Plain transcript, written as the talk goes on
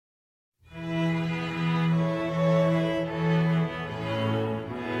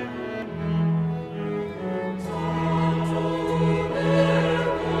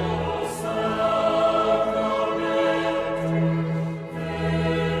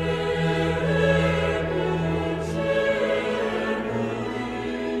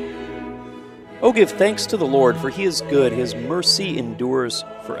Oh, give thanks to the Lord, for he is good, his mercy endures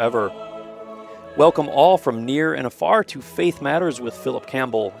forever. Welcome all from near and afar to Faith Matters with Phillip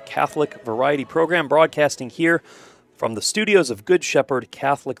Campbell, Catholic variety program broadcasting here from the studios of Good Shepherd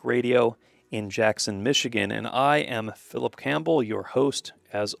Catholic Radio in Jackson, Michigan. And I am Phillip Campbell, your host,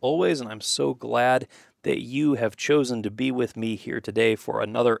 as always, and I'm so glad that you have chosen to be with me here today for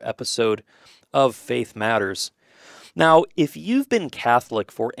another episode of Faith Matters. Now, if you've been Catholic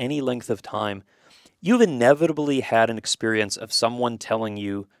for any length of time, you've inevitably had an experience of someone telling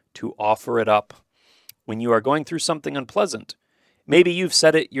you to offer it up when you are going through something unpleasant. Maybe you've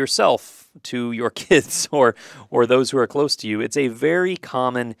said it yourself to your kids or those who are close to you. It's a very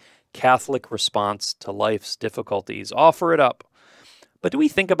common Catholic response to life's difficulties. Offer it up. But do we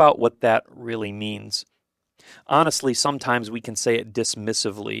think about what that really means? Honestly, sometimes we can say it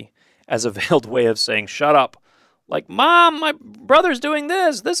dismissively as a veiled way of saying, shut up. Like, Mom, my brother's doing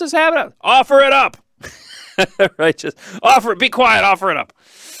this. This is happening. Offer it up. Right? Just offer it. Be quiet. Offer it up.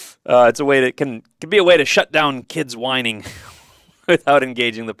 It's a way that can be a way to shut down kids whining without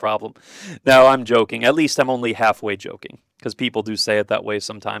engaging the problem. Now, I'm joking. At least I'm only halfway joking because people do say it that way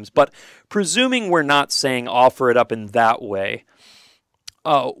sometimes. But presuming we're not saying offer it up in that way,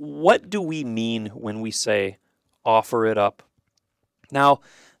 what do we mean when we say offer it up? Now,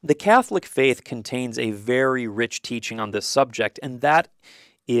 the Catholic faith contains a very rich teaching on this subject, and that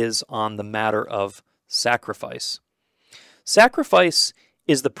is on the matter of sacrifice. Sacrifice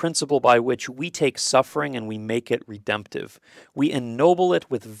is the principle by which we take suffering and we make it redemptive. We ennoble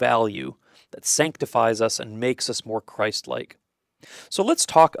it with value that sanctifies us and makes us more Christ-like. So let's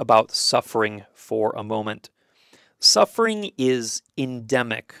talk about suffering for a moment. Suffering is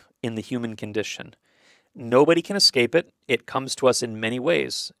endemic in the human condition. Nobody can escape it. It comes to us in many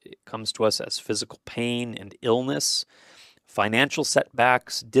ways. It comes to us as physical pain and illness, financial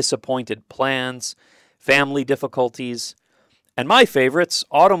setbacks, disappointed plans, family difficulties, and my favorites,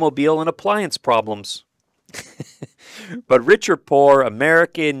 automobile and appliance problems. But rich or poor,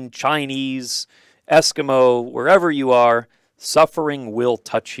 American, Chinese, Eskimo, wherever you are, suffering will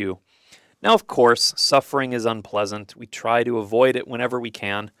touch you. Now, of course, suffering is unpleasant. We try to avoid it whenever we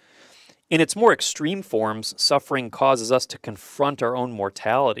can. In its more extreme forms, suffering causes us to confront our own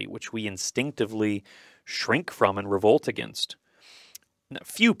mortality, which we instinctively shrink from and revolt against. Now,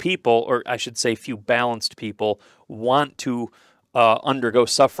 few people, or I should say few balanced people, want to undergo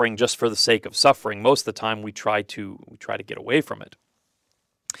suffering just for the sake of suffering. Most of the time we try to get away from it.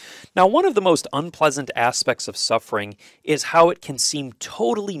 Now, one of the most unpleasant aspects of suffering is how it can seem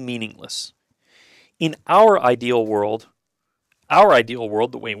totally meaningless. In our ideal world,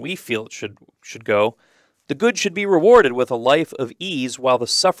 the way we feel it should go, the good should be rewarded with a life of ease, while the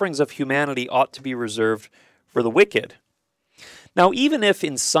sufferings of humanity ought to be reserved for the wicked. Now, even if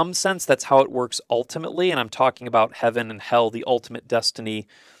in some sense that's how it works ultimately, and I'm talking about heaven and hell, the ultimate destiny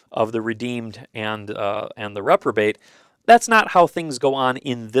of the redeemed and the reprobate, that's not how things go on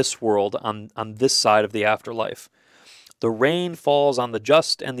in this world, on this side of the afterlife. The rain falls on the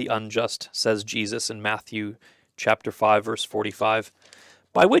just and the unjust, says Jesus in Matthew chapter 5, verse 45,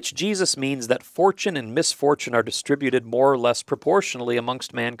 by which Jesus means that fortune and misfortune are distributed more or less proportionally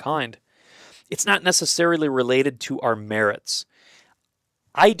amongst mankind. It's not necessarily related to our merits.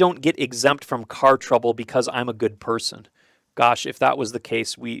 I don't get exempt from car trouble because I'm a good person. Gosh, if that was the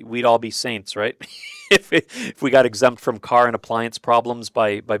case, we'd all be saints, right? if we got exempt from car and appliance problems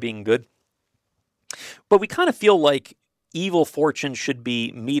by being good. But we kind of feel like evil fortune should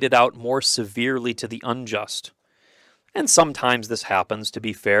be meted out more severely to the unjust. And sometimes this happens, to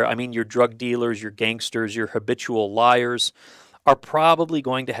be fair. I mean, your drug dealers, your gangsters, your habitual liars are probably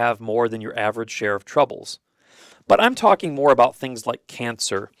going to have more than your average share of troubles. But I'm talking more about things like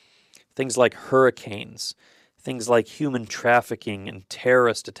cancer, things like hurricanes, things like human trafficking and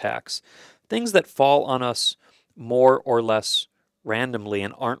terrorist attacks, things that fall on us more or less randomly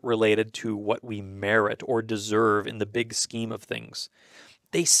and aren't related to what we merit or deserve in the big scheme of things.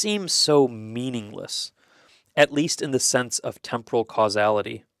 They seem so meaningless, at least in the sense of temporal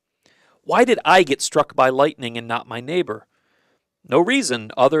causality. Why did I get struck by lightning and not my neighbor? No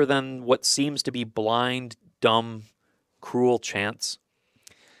reason other than what seems to be blind, dumb, cruel chance.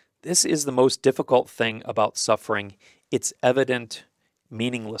 This is the most difficult thing about suffering, its evident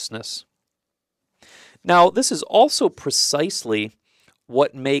meaninglessness. Now, this is also precisely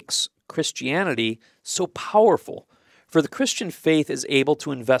what makes Christianity so powerful, for the Christian faith is able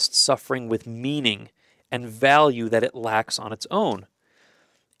to invest suffering with meaning and value that it lacks on its own.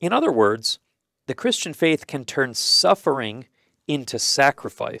 In other words, the Christian faith can turn suffering into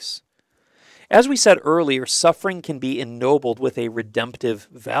sacrifice. As we said earlier, suffering can be ennobled with a redemptive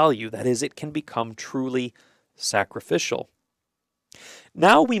value. That is, it can become truly sacrificial.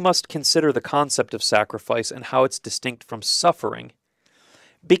 Now we must consider the concept of sacrifice and how it's distinct from suffering.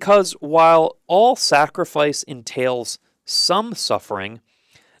 Because while all sacrifice entails some suffering,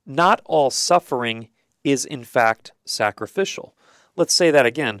 not all suffering is in fact sacrificial. Let's say that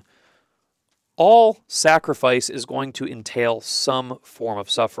again. All sacrifice is going to entail some form of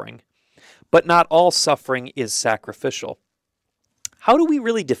suffering, but not all suffering is sacrificial. How do we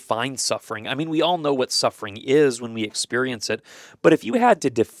really define suffering? I mean, we all know what suffering is when we experience it, but if you had to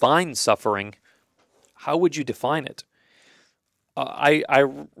define suffering, how would you define it? I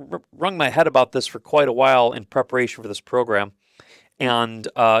wrung my head about this for quite a while in preparation for this program, and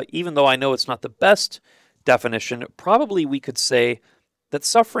even though I know it's not the best definition, probably we could say that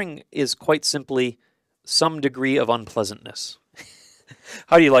suffering is quite simply some degree of unpleasantness.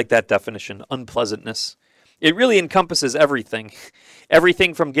 How do you like that definition, unpleasantness? It really encompasses everything.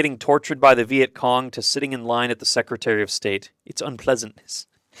 Everything from getting tortured by the Viet Cong to sitting in line at the Secretary of State. It's unpleasantness.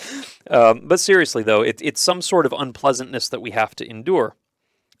 But seriously, though, it's some sort of unpleasantness that we have to endure.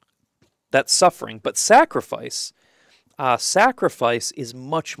 That's suffering. But sacrifice is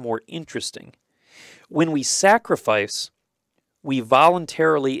much more interesting. When we sacrifice, we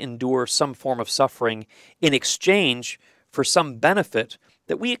voluntarily endure some form of suffering in exchange for some benefit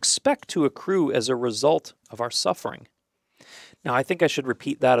that we expect to accrue as a result of our suffering. Now, I think I should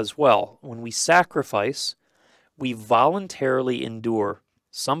repeat that as well. When we sacrifice, we voluntarily endure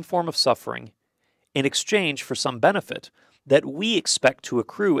some form of suffering in exchange for some benefit that we expect to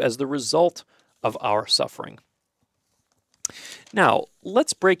accrue as the result of our suffering. Now,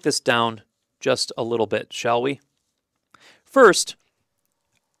 let's break this down just a little bit, shall we? First,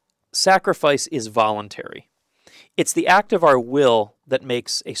 sacrifice is voluntary. It's the act of our will that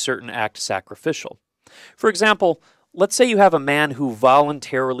makes a certain act sacrificial. For example, let's say you have a man who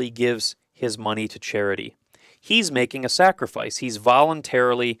voluntarily gives his money to charity. He's making a sacrifice. He's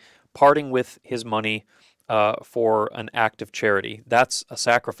voluntarily parting with his money for an act of charity. That's a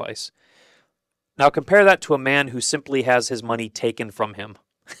sacrifice. Now compare that to a man who simply has his money taken from him.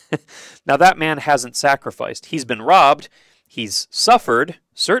 Now that man hasn't sacrificed. He's been robbed. He's suffered,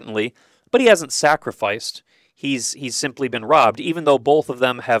 certainly, but he hasn't sacrificed. He's simply been robbed. Even though both of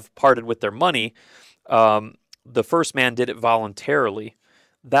them have parted with their money, the first man did it voluntarily.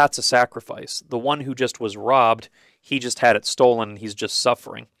 That's a sacrifice. The one who just was robbed, he just had it stolen and he's just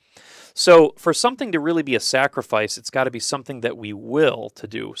suffering. So for something to really be a sacrifice, it's got to be something that we will to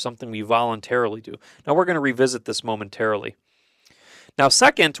do, something we voluntarily do. Now we're going to revisit this momentarily. Now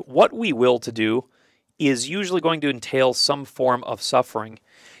second, what we will to do is usually going to entail some form of suffering.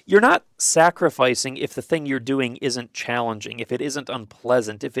 You're not sacrificing if the thing you're doing isn't challenging, if it isn't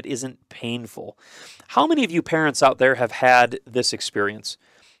unpleasant, if it isn't painful. How many of you parents out there have had this experience?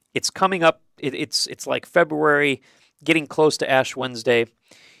 It's coming up, it's like February, getting close to Ash Wednesday.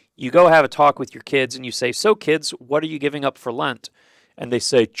 You go have a talk with your kids and you say, "So kids, what are you giving up for Lent?" And they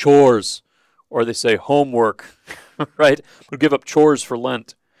say, "Chores," or they say, "Homework," right? We'll give up chores for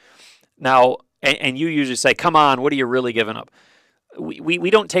Lent. Now, and you usually say, "Come on, what are you really giving up?" We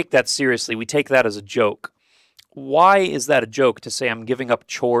don't take that seriously. We take that as a joke. Why is that a joke to say I'm giving up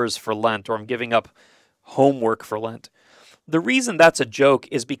chores for Lent or I'm giving up homework for Lent? The reason that's a joke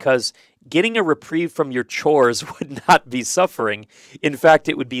is because getting a reprieve from your chores would not be suffering. In fact,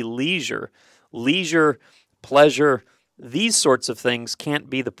 it would be leisure. Leisure, pleasure, these sorts of things can't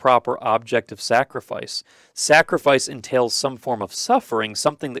be the proper object of sacrifice. Sacrifice entails some form of suffering,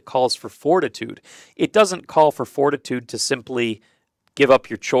 something that calls for fortitude. It doesn't call for fortitude to simply give up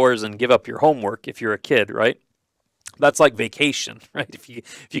your chores and give up your homework if you're a kid, right? That's like vacation, right? If you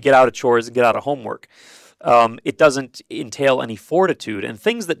get out of chores and get out of homework. It doesn't entail any fortitude, and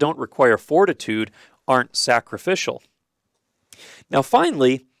things that don't require fortitude aren't sacrificial. Now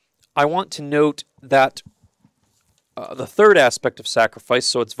finally, I want to note that the third aspect of sacrifice,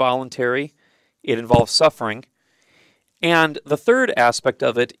 so it's voluntary, it involves suffering, and the third aspect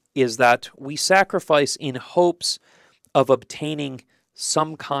of it is that we sacrifice in hopes of obtaining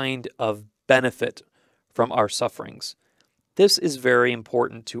some kind of benefit from our sufferings. This is very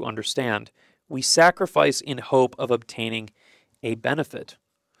important to understand. We sacrifice in hope of obtaining a benefit.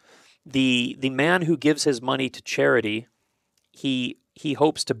 The man who gives his money to charity, he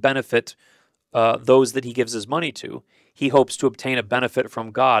hopes to benefit those that he gives his money to. He hopes to obtain a benefit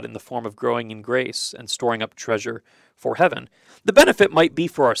from God in the form of growing in grace and storing up treasure for heaven. The benefit might be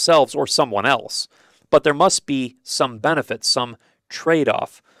for ourselves or someone else, but there must be some benefit, some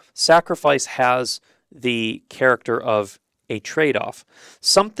trade-off. Sacrifice has the character of a trade-off,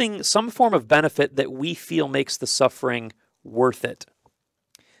 some form of benefit that we feel makes the suffering worth it.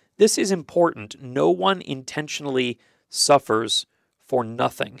 This is important. No one intentionally suffers for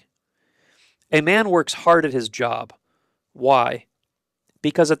nothing. A man works hard at his job. Why?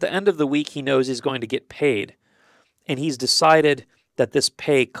 Because at the end of the week he knows he's going to get paid, and he's decided that this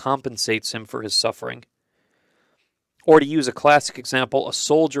pay compensates him for his suffering. Or to use a classic example, a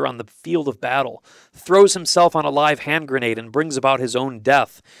soldier on the field of battle throws himself on a live hand grenade and brings about his own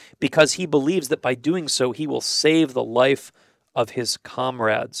death because he believes that by doing so he will save the life of his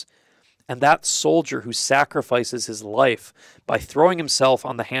comrades. And that soldier who sacrifices his life by throwing himself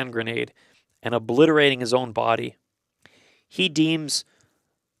on the hand grenade and obliterating his own body, he deems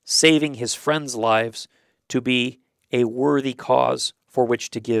saving his friends' lives to be a worthy cause for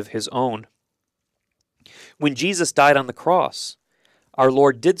which to give his own. When Jesus died on the cross, our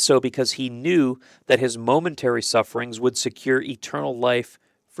Lord did so because he knew that his momentary sufferings would secure eternal life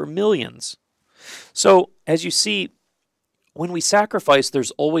for millions. So, as you see, when we sacrifice,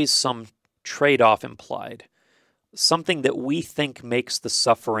 there's always some trade-off implied, something that we think makes the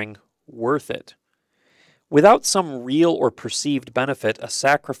suffering worth it. Without some real or perceived benefit, a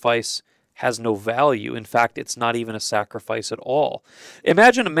sacrifice has no value. In fact, it's not even a sacrifice at all.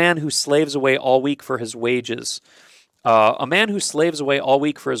 Imagine a man who slaves away all week for his wages. A man who slaves away all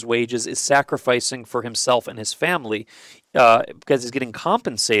week for his wages is sacrificing for himself and his family because he's getting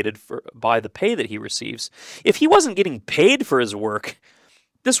compensated by the pay that he receives. If he wasn't getting paid for his work,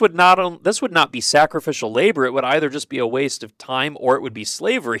 this would not be sacrificial labor. It would either just be a waste of time or it would be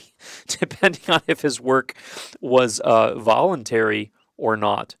slavery, depending on if his work was voluntary or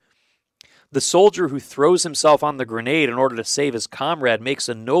not. The soldier who throws himself on the grenade in order to save his comrade makes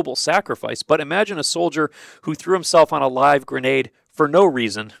a noble sacrifice. But imagine a soldier who threw himself on a live grenade for no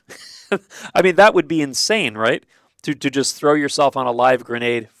reason. I mean, that would be insane, right? To just throw yourself on a live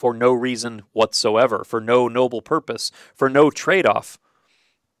grenade for no reason whatsoever, for no noble purpose, for no trade-off.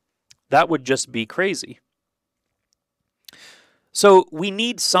 That would just be crazy. So we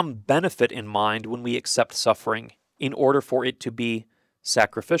need some benefit in mind when we accept suffering in order for it to be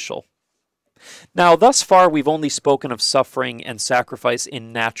sacrificial. Now, thus far, we've only spoken of suffering and sacrifice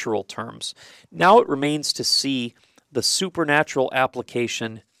in natural terms. Now it remains to see the supernatural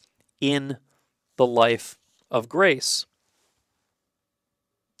application in the life of grace.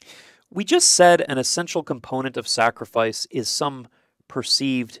 We just said an essential component of sacrifice is some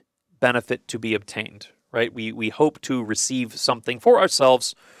perceived benefit to be obtained, right? We hope to receive something for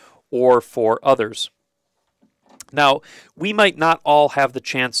ourselves or for others. Now, we might not all have the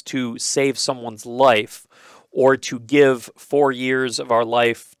chance to save someone's life or to give 4 years of our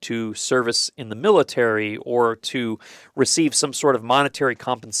life to service in the military or to receive some sort of monetary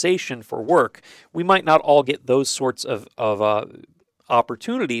compensation for work. We might not all get those sorts of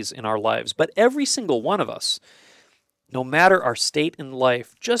opportunities in our lives, but every single one of us, no matter our state in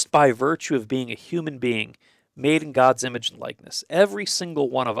life, just by virtue of being a human being made in God's image and likeness, every single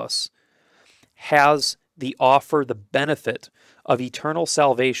one of us has the offer, the benefit of eternal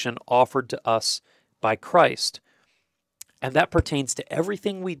salvation offered to us by Christ. And that pertains to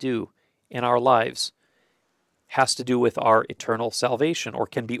everything we do in our lives, has to do with our eternal salvation or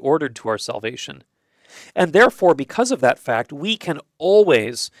can be ordered to our salvation. And therefore, because of that fact, we can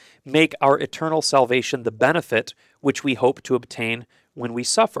always make our eternal salvation the benefit which we hope to obtain when we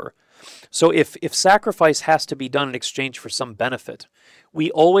suffer. So if sacrifice has to be done in exchange for some benefit,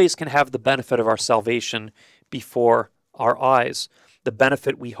 we always can have the benefit of our salvation before our eyes, the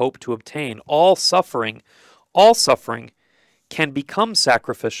benefit we hope to obtain. All suffering can become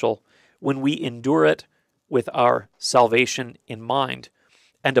sacrificial when we endure it with our salvation in mind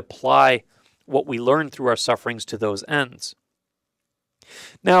and apply what we learn through our sufferings to those ends.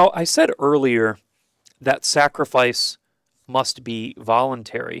 Now, I said earlier that sacrifice must be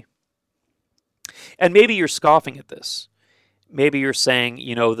voluntary. And maybe you're scoffing at this. Maybe you're saying,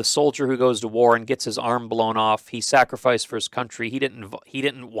 the soldier who goes to war and gets his arm blown off, he sacrificed for his country. He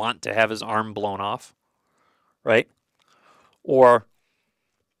didn't want to have his arm blown off, right? Or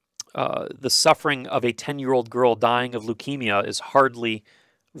the suffering of a 10-year-old girl dying of leukemia is hardly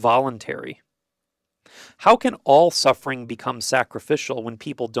voluntary. How can all suffering become sacrificial when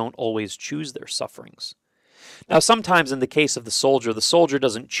people don't always choose their sufferings? Now, sometimes in the case of the soldier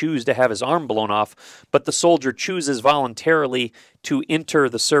doesn't choose to have his arm blown off, but the soldier chooses voluntarily to enter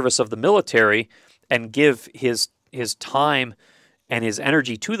the service of the military and give his time and his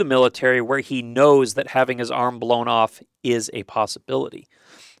energy to the military where he knows that having his arm blown off is a possibility.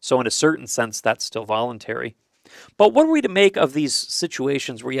 So in a certain sense, that's still voluntary. But what are we to make of these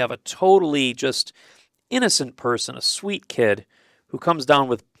situations where you have a totally just innocent person, a sweet kid who comes down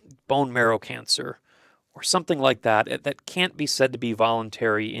with bone marrow cancer or something like that, that can't be said to be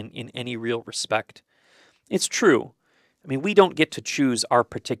voluntary in any real respect. It's true. I mean, we don't get to choose our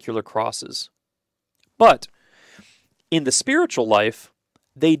particular crosses. But in the spiritual life,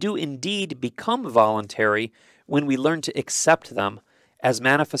 they do indeed become voluntary when we learn to accept them as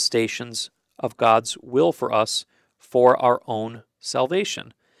manifestations of God's will for us for our own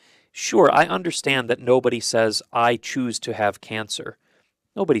salvation. Sure, I understand that nobody says, I choose to have cancer.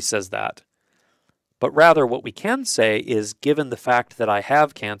 Nobody says that. But rather, what we can say is, given the fact that I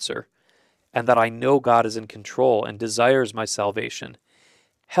have cancer and that I know God is in control and desires my salvation,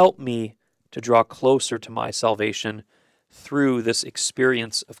 help me to draw closer to my salvation through this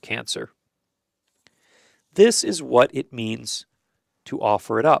experience of cancer. This is what it means to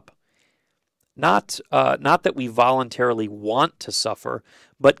offer it up. Not that we voluntarily want to suffer,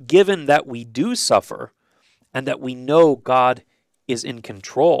 but given that we do suffer and that we know God is in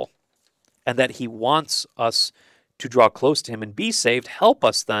control and that He wants us to draw close to Him and be saved, help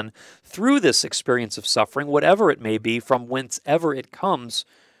us then through this experience of suffering, whatever it may be, from whencever it comes,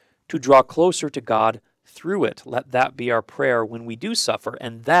 to draw closer to God through it. Let that be our prayer when we do suffer,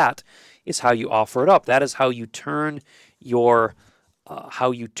 and that is how you offer it up. That is how you turn your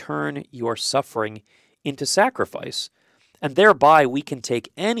suffering into sacrifice. And thereby we can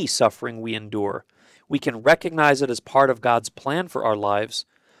take any suffering we endure. We can recognize it as part of God's plan for our lives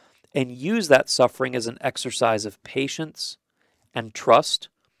and use that suffering as an exercise of patience and trust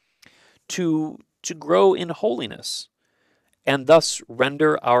to grow in holiness and thus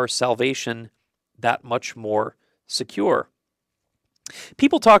render our salvation that much more secure.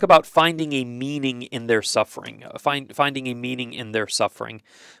 People talk about finding a meaning in their suffering, finding a meaning in their suffering.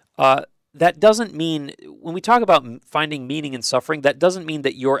 That doesn't mean, when we talk about finding meaning in suffering, that doesn't mean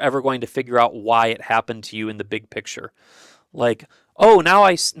that you're ever going to figure out why it happened to you in the big picture. Like, oh, now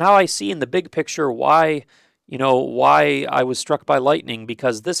I see in the big picture why I was struck by lightning,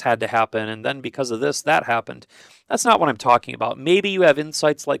 because this had to happen, and then because of this, that happened. That's not what I'm talking about. Maybe you have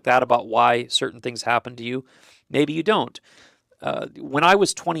insights like that about why certain things happen to you. Maybe you don't. When I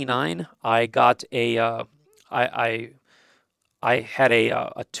was 29, I got I had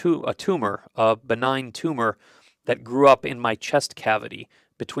a tumor, a benign tumor that grew up in my chest cavity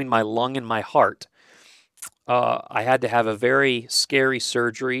between my lung and my heart. I had to have a very scary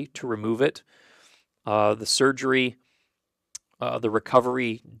surgery to remove it. The surgery, the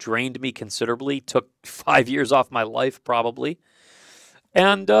recovery drained me considerably, took 5 years off my life probably,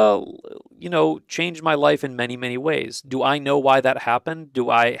 and changed my life in many, many ways. Do I know why that happened?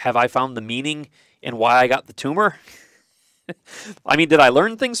 Have I found the meaning in why I got the tumor? I mean, did I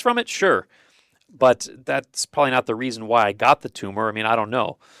learn things from it? Sure. But that's probably not the reason why I got the tumor. I mean, I don't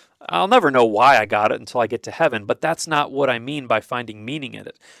know. I'll never know why I got it until I get to heaven, but that's not what I mean by finding meaning in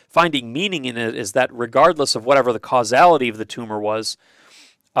it. Finding meaning in it is that regardless of whatever the causality of the tumor was,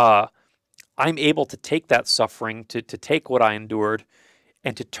 I'm able to take that suffering, to take what I endured,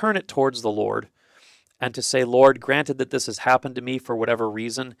 and to turn it towards the Lord, and to say, Lord, granted that this has happened to me for whatever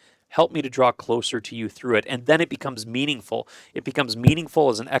reason, help me to draw closer to you through it. And then it becomes meaningful. It becomes meaningful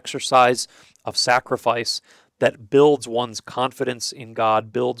as an exercise of sacrifice that builds one's confidence in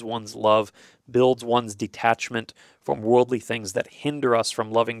God, builds one's love, builds one's detachment from worldly things that hinder us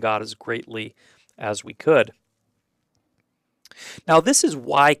from loving God as greatly as we could. Now, this is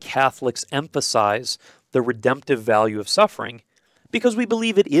why Catholics emphasize the redemptive value of suffering, because we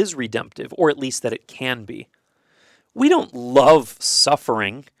believe it is redemptive, or at least that it can be. We don't love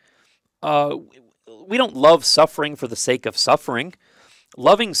suffering. We don't love suffering for the sake of suffering.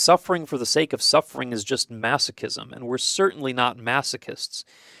 Loving suffering for the sake of suffering is just masochism, and we're certainly not masochists.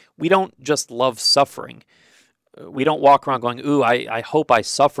 We don't just love suffering. We don't walk around going, ooh, I hope I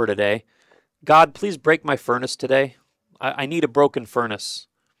suffer today. God, please break my furnace today. I need a broken furnace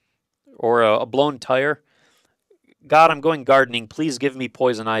or a blown tire. God, I'm going gardening. Please give me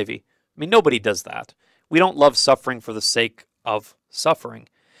poison ivy. I mean, nobody does that. We don't love suffering for the sake of suffering.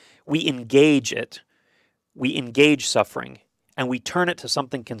 We engage it. We engage suffering, and we turn it to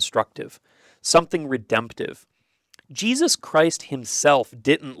something constructive, something redemptive. Jesus Christ himself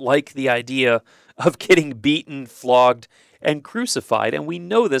didn't like the idea of getting beaten, flogged, and crucified, and we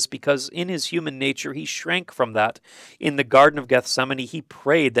know this because in his human nature he shrank from that. In the Garden of Gethsemane, he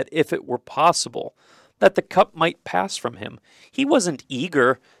prayed that if it were possible, that the cup might pass from him. He wasn't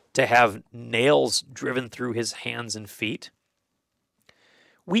eager to have nails driven through his hands and feet.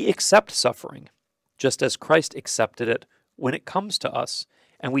 We accept suffering, just as Christ accepted it when it comes to us,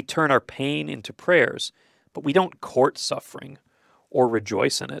 and we turn our pain into prayers, but we don't court suffering or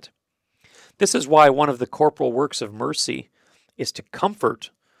rejoice in it. This is why one of the corporal works of mercy is to comfort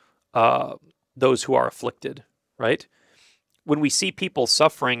those who are afflicted, right? When we see people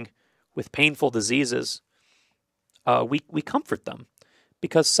suffering with painful diseases, we comfort them,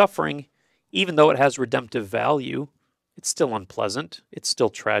 because suffering, even though it has redemptive value, it's still unpleasant, it's still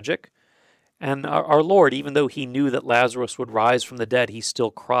tragic. And our Lord, even though he knew that Lazarus would rise from the dead, he still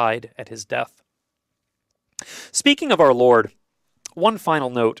cried at his death. Speaking of our Lord, one final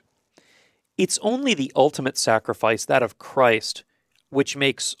note. It's only the ultimate sacrifice, that of Christ, which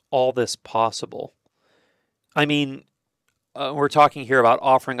makes all this possible. I mean, we're talking here about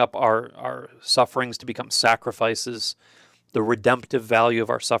offering up our sufferings to become sacrifices, the redemptive value of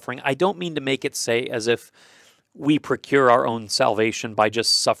our suffering. I don't mean to make it say as if we procure our own salvation by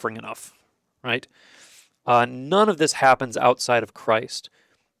just suffering enough, right? None of this happens outside of Christ.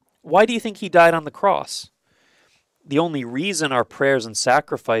 Why do you think he died on the cross? The only reason our prayers and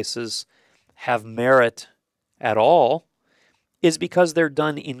sacrifices have merit at all is because they're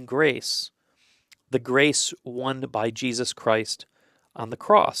done in grace, the grace won by Jesus Christ on the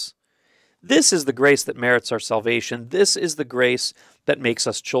cross. This is the grace that merits our salvation. This is the grace that makes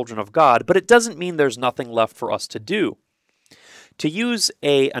us children of God, but it doesn't mean there's nothing left for us to do. To use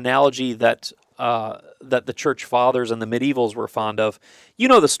an analogy that the church fathers and the medievals were fond of, you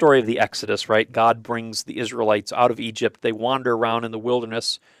know the story of the Exodus, right? God brings the Israelites out of Egypt. They wander around in the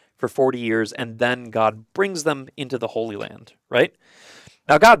wilderness for 40 years, and then God brings them into the Holy Land, right?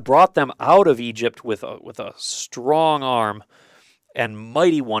 Now, God brought them out of Egypt with a strong arm and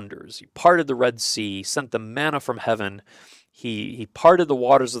mighty wonders. He parted the Red Sea, sent the manna from heaven. He parted the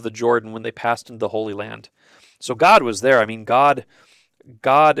waters of the Jordan when they passed into the Holy Land. So God was there. I mean, God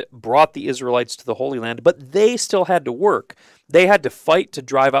brought the Israelites to the Holy Land, but they still had to work. They had to fight to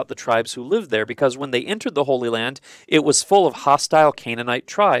drive out the tribes who lived there, because when they entered the Holy Land, it was full of hostile Canaanite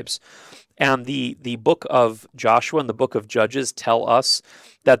tribes. And the book of Joshua and the book of Judges tell us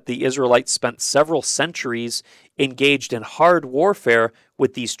that the Israelites spent several centuries engaged in hard warfare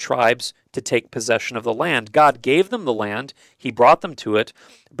with these tribes to take possession of the land. God gave them the land, he brought them to it,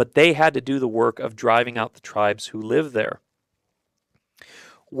 but they had to do the work of driving out the tribes who lived there.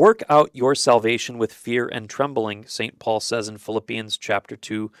 Work out your salvation with fear and trembling, St. Paul says in Philippians chapter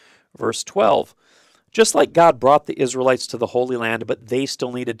 2, verse 12. Just like God brought the Israelites to the Holy Land, but they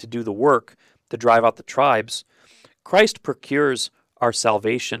still needed to do the work to drive out the tribes, Christ procures our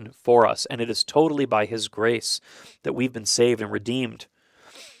salvation for us, and it is totally by his grace that we've been saved and redeemed.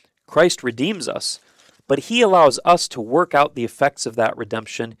 Christ redeems us, but he allows us to work out the effects of that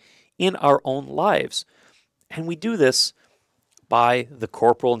redemption in our own lives. And we do this by the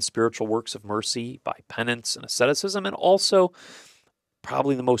corporal and spiritual works of mercy, by penance and asceticism, and also,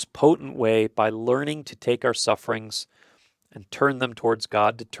 probably the most potent way, by learning to take our sufferings and turn them towards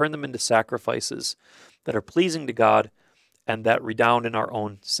God, to turn them into sacrifices that are pleasing to God and that redound in our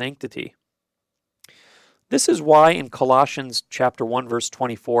own sanctity. This is why in Colossians chapter 1, verse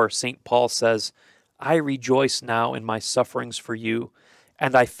 24, St. Paul says, I rejoice now in my sufferings for you,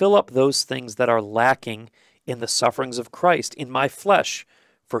 and I fill up those things that are lacking in the sufferings of Christ, in my flesh,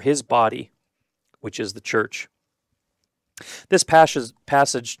 for his body, which is the church. This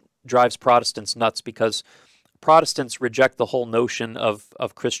passage drives Protestants nuts, because Protestants reject the whole notion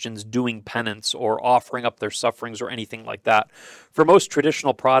of Christians doing penance or offering up their sufferings or anything like that. For most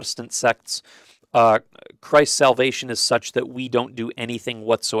traditional Protestant sects, Christ's salvation is such that we don't do anything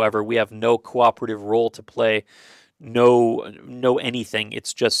whatsoever. We have no cooperative role to play, no anything.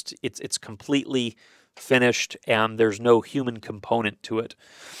 It's just, it's completely finished, and there's no human component to it.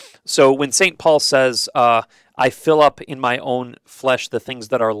 So when St. Paul says, I fill up in my own flesh the things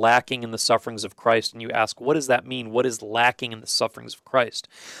that are lacking in the sufferings of Christ, and you ask, what does that mean? What is lacking in the sufferings of Christ?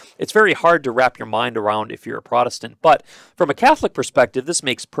 It's very hard to wrap your mind around if you're a Protestant, but from a Catholic perspective, this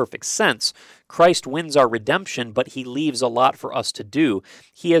makes perfect sense. Christ wins our redemption, but he leaves a lot for us to do.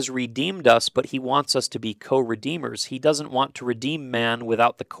 He has redeemed us, but he wants us to be co-redeemers. He doesn't want to redeem man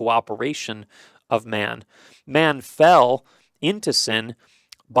without the cooperation of man. Man fell into sin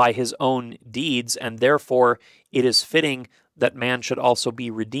by his own deeds, and therefore it is fitting that man should also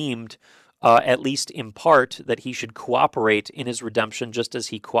be redeemed, at least in part, that he should cooperate in his redemption just as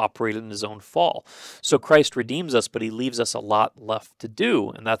he cooperated in his own fall. So Christ redeems us, but he leaves us a lot left to do,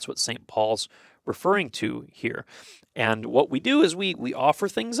 and that's what St. Paul's referring to here. And what we do is we offer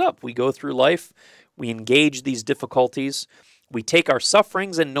things up. We go through life, we engage these difficulties, we take our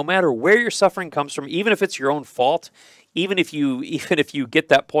sufferings, and no matter where your suffering comes from, even if it's your own fault, even if you get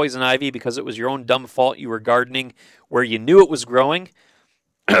that poison ivy because it was your own dumb fault, you were gardening where you knew it was growing,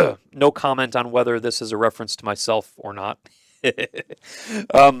 no comment on whether this is a reference to myself or not.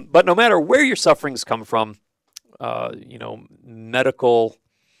 But no matter where your sufferings come from, medical,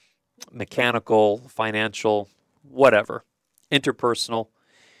 mechanical, financial, whatever, interpersonal,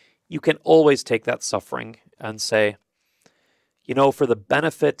 you can always take that suffering and say, for the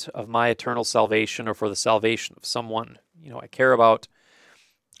benefit of my eternal salvation or for the salvation of someone, I care about,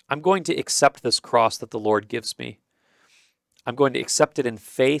 I'm going to accept this cross that the Lord gives me. I'm going to accept it in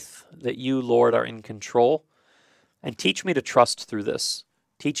faith that you, Lord, are in control, and teach me to trust through this.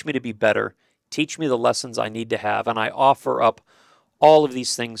 Teach me to be better. Teach me the lessons I need to have, and I offer up all of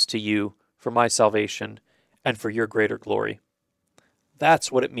these things to you for my salvation and for your greater glory.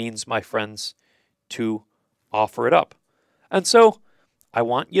 That's what it means, my friends, to offer it up. And so I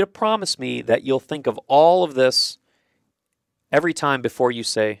want you to promise me that you'll think of all of this every time before you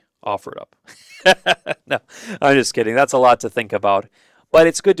say, offer it up. No, I'm just kidding. That's a lot to think about. But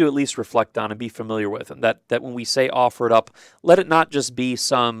it's good to at least reflect on and be familiar with. And that when we say offer it up, let it not just be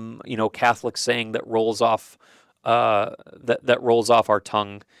some Catholic saying that rolls off that rolls off our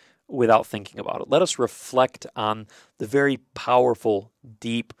tongue without thinking about it. Let us reflect on the very powerful,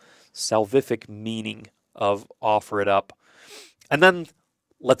 deep, salvific meaning of offer it up. And then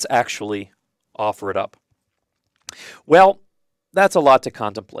let's actually offer it up. Well, that's a lot to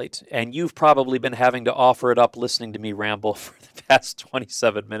contemplate, and you've probably been having to offer it up listening to me ramble for the past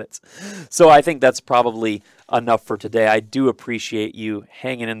 27 minutes. So I think that's probably enough for today. I do appreciate you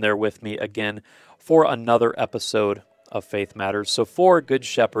hanging in there with me again for another episode of Faith Matters. So for Good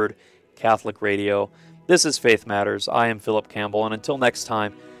Shepherd Catholic Radio, this is Faith Matters. I am Phillip Campbell, and until next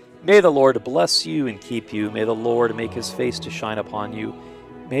time, may the Lord bless you and keep you. May the Lord make his face to shine upon you.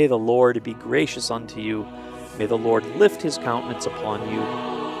 May the Lord be gracious unto you. May the Lord lift his countenance upon you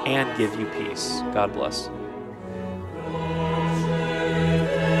and give you peace. God bless.